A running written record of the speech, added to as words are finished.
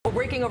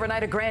Breaking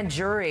overnight, a grand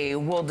jury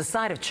will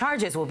decide if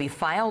charges will be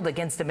filed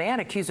against a man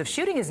accused of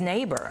shooting his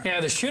neighbor.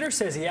 Yeah, the shooter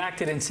says he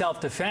acted in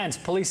self-defense.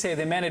 Police say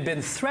the man had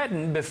been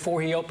threatened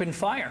before he opened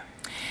fire.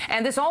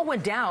 And this all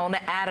went down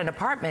at an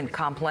apartment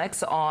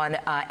complex on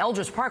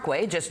Eldridge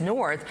Parkway, just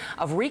north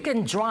of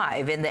Rican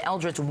Drive in the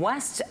Eldridge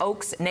West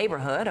Oaks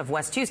neighborhood of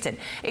West Houston.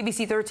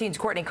 ABC 13's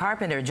Courtney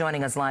Carpenter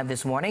joining us live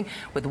this morning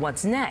with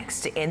what's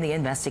next in the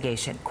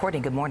investigation.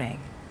 Courtney, good morning.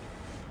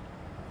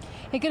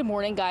 Hey, good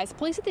morning, guys.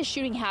 Police said the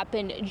shooting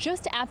happened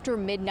just after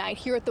midnight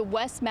here at the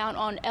Westmount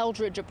on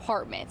Eldridge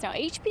Apartments. Now,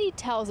 HPD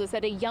tells us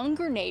that a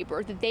younger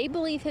neighbor that they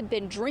believe had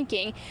been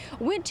drinking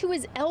went to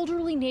his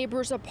elderly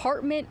neighbor's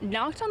apartment,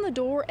 knocked on the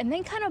door, and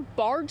then kind of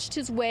barged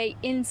his way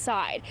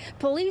inside.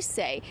 Police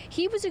say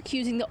he was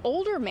accusing the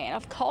older man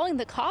of calling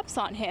the cops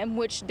on him,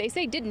 which they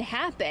say didn't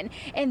happen,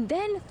 and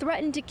then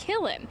threatened to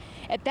kill him.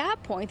 At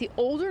that point, the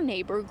older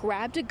neighbor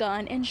grabbed a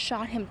gun and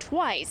shot him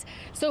twice.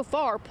 So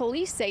far,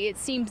 police say it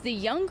seems the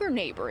younger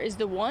neighbor is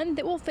the one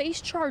that will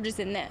face charges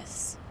in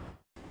this.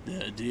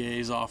 The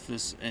DA's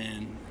office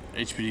and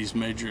HPD's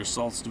Major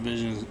Assaults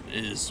Division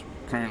is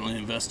currently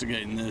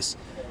investigating this,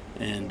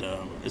 and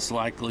it's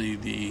likely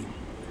the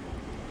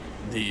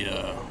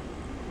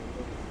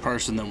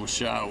person that was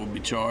shot will be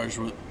charged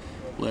with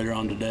later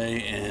on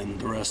today, and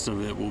the rest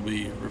of it will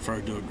be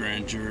referred to a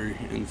grand jury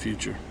in the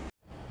future.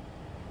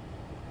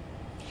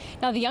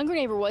 Now, the younger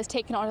neighbor was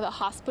taken on to the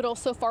hospital.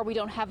 So far, we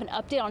don't have an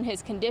update on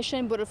his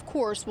condition, but of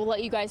course, we'll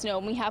let you guys know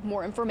when we have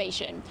more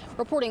information.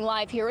 Reporting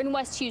live here in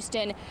West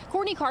Houston,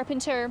 Courtney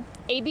Carpenter,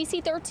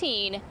 ABC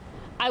 13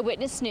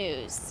 Eyewitness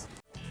News.